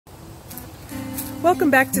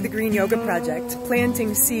Welcome back to the Green Yoga Project,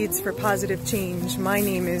 planting seeds for positive change. My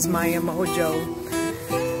name is Maya Mojo.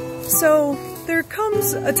 So there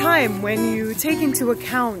comes a time when you take into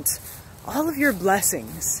account all of your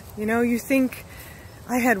blessings. You know, you think,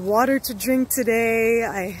 I had water to drink today,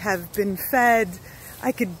 I have been fed,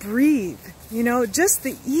 I could breathe. You know, just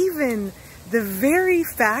the very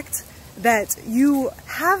fact that you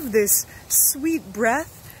have this sweet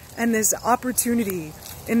breath and this opportunity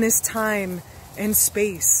in this time and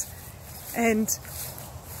space. And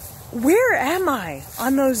where am I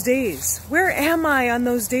on those days? Where am I on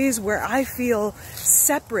those days where I feel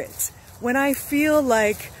separate? When I feel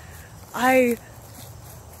like I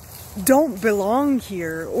don't belong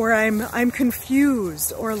here, or I'm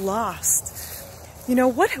confused or lost? You know,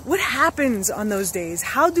 what happens on those days?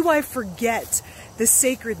 How do I forget the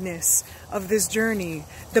sacredness of this journey,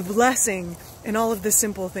 the blessing, and all of the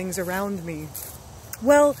simple things around me?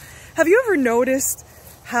 Well, have you ever noticed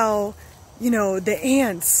how, you know, the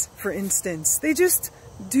ants, for instance, they just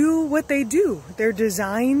do what they do. They're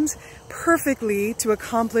designed perfectly to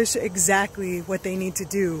accomplish exactly what they need to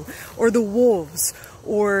do. Or the wolves,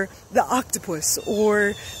 or the octopus,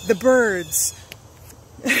 or the birds,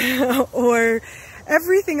 or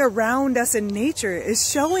everything around us in nature is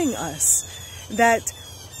showing us that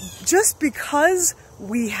just because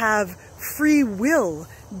we have free will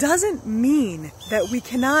doesn't mean that we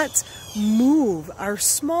cannot move our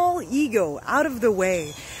small ego out of the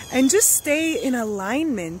way and just stay in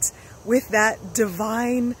alignment with that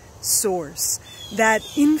divine source, that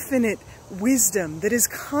infinite wisdom that is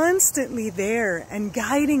constantly there and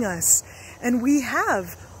guiding us. And we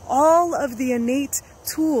have all of the innate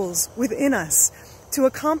tools within us to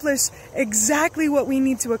accomplish exactly what we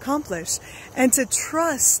need to accomplish, and to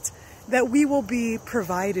trust that we will be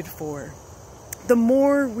provided for. The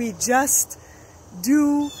more we just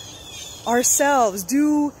do ourselves,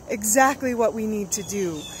 do exactly what we need to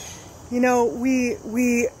do. You know,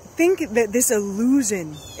 we think that this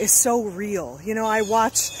illusion is so real. You know, I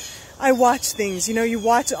watch things, you know, you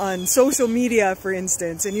watch on social media, for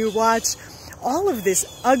instance, and you watch all of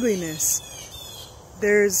this ugliness.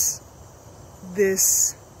 There's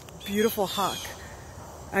this beautiful hawk.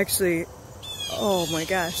 Actually, oh my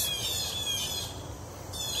gosh.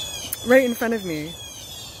 Right in front of me.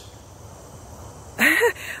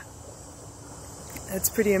 That's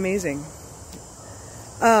pretty amazing.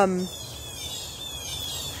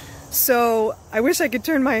 So I wish I could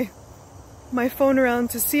turn my phone around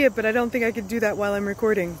to see it, but I don't think I could do that while I'm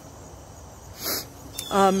recording.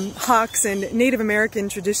 Hawks and Native American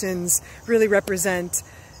traditions really represent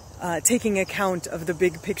taking account of the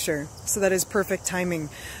big picture. So that is perfect timing.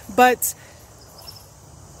 But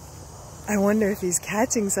I wonder if he's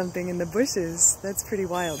catching something in the bushes. That's pretty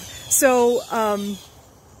wild. So,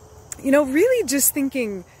 you know, really just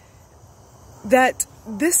thinking that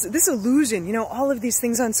this illusion, you know, all of these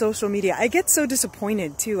things on social media, I get so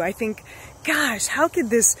disappointed too. I think, gosh, how could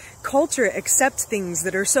this culture accept things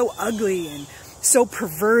that are so ugly and so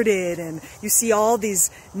perverted? And you see all these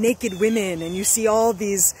naked women, and you see all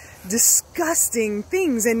these disgusting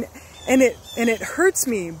things, and it hurts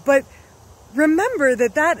me. But remember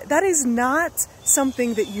that is not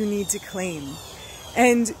something that you need to claim.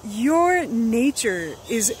 And your nature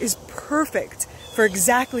is perfect for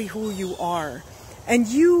exactly who you are. And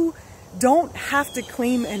you don't have to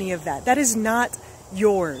claim any of that. That is not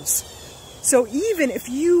yours. So even if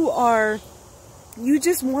you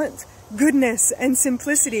just want goodness and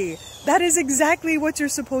simplicity, that is exactly what you're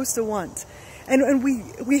supposed to want. And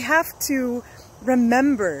we have to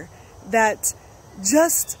remember that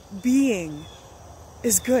just being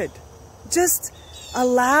is good. Just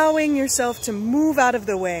allowing yourself to move out of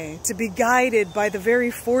the way, to be guided by the very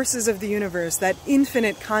forces of the universe, that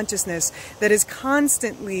infinite consciousness that is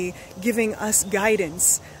constantly giving us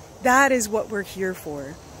guidance. That is what we're here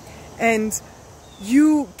for. And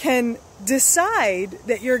you can decide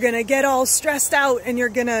that you're going to get all stressed out, and you're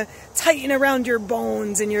going to tighten around your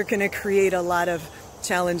bones, and you're going to create a lot of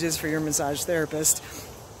challenges for your massage therapist.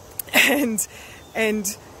 And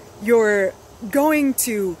you're going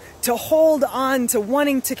to hold on to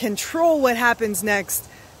wanting to control what happens next,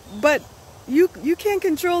 but you can't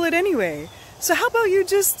control it anyway. So how about you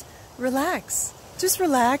just relax? Just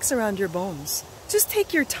relax around your bones. Just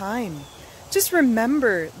take your time. Just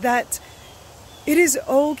remember that it is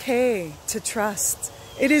okay to trust.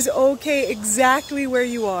 It is okay exactly where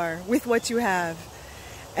you are with what you have.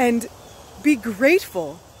 And be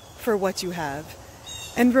grateful for what you have.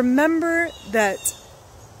 And remember that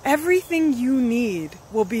everything you need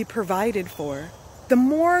will be provided for the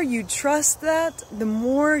more you trust that, the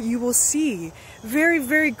more you will see very,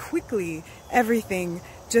 very quickly everything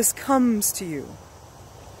just comes to you.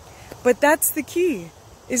 But that's the key,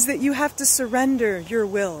 is that you have to surrender your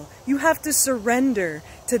will. You have to surrender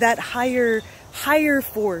to that higher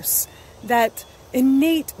force, that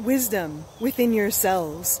innate wisdom within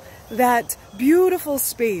yourselves, that beautiful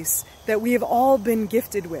space that we have all been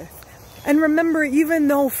gifted with. And remember, even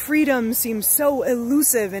though freedom seems so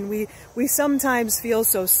elusive and we sometimes feel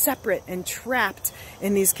so separate and trapped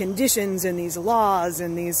in these conditions and these laws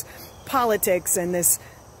and these politics and this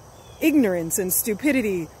ignorance and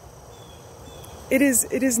stupidity, it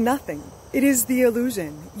is nothing. It is the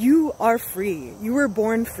illusion. You are free. You were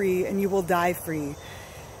born free and you will die free.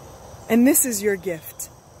 And this is your gift,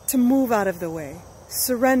 to move out of the way,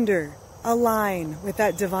 surrender, align with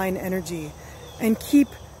that divine energy, and keep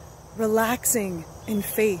relaxing in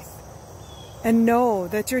faith. And know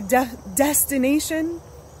that your destination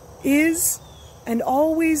is and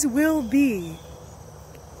always will be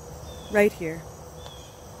right here.